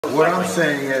what I'm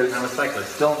saying is, I'm a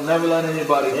cyclist. don't never let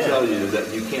anybody tell you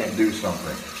that you can't do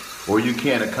something or you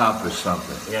can't accomplish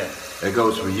something. Yeah. It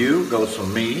goes for you, goes for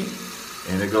me,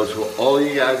 and it goes for all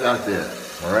you guys out there.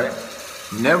 All right?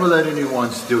 Never let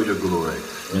anyone steal your glory.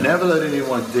 Yeah. Never let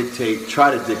anyone try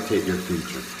to dictate your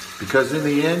future. Because in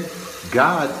the end,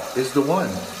 God is the one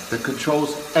that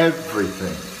controls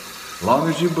everything. As long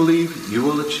as you believe, you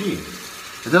will achieve.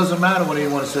 It doesn't matter what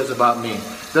anyone says about me.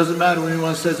 It doesn't matter what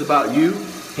anyone says about you,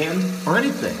 him, or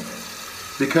anything.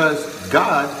 Because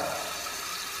God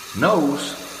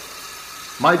knows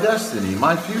my destiny,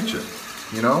 my future,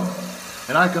 you know?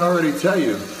 And I can already tell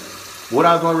you, what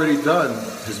I've already done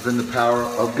has been the power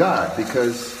of God,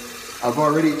 because I've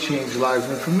already changed lives.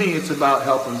 And for me, it's about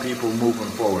helping people moving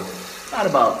forward. Not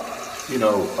about,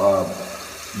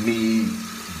 me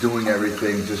doing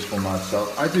everything just for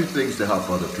myself. I do things to help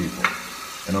other people.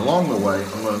 And along the way,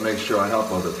 I'm going to make sure I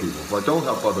help other people. If I don't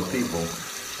help other people,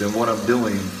 then what I'm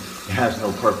doing has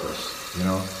no purpose, you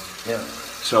know? Yeah.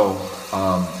 So,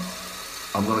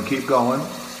 I'm going to keep going,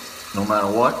 no matter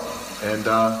what. And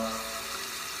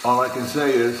all I can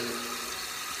say is,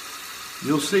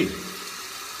 you'll see.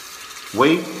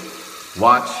 Wait,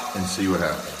 watch, and see what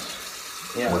happens.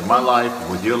 Yeah. With my life,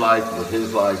 with your life, with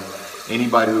his life,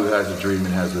 anybody who has a dream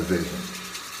and has a vision.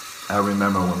 I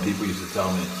remember when people used to tell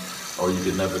me, oh, you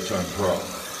could never turn pro.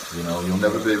 You know, you'll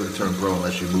never be able to turn pro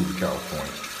unless you move to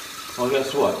California. Well,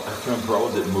 guess what? I turned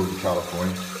pro, didn't move to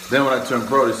California. Then when I turned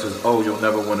pro, it says, oh, you'll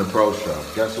never win a pro show.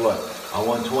 Guess what? I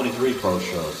won 23 pro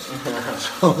shows.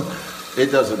 So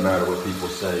it doesn't matter what people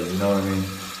say, you know what I mean?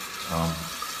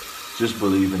 Just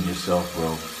believe in yourself,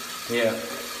 bro. Yeah.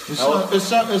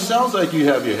 It sounds like you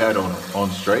have your head on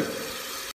straight.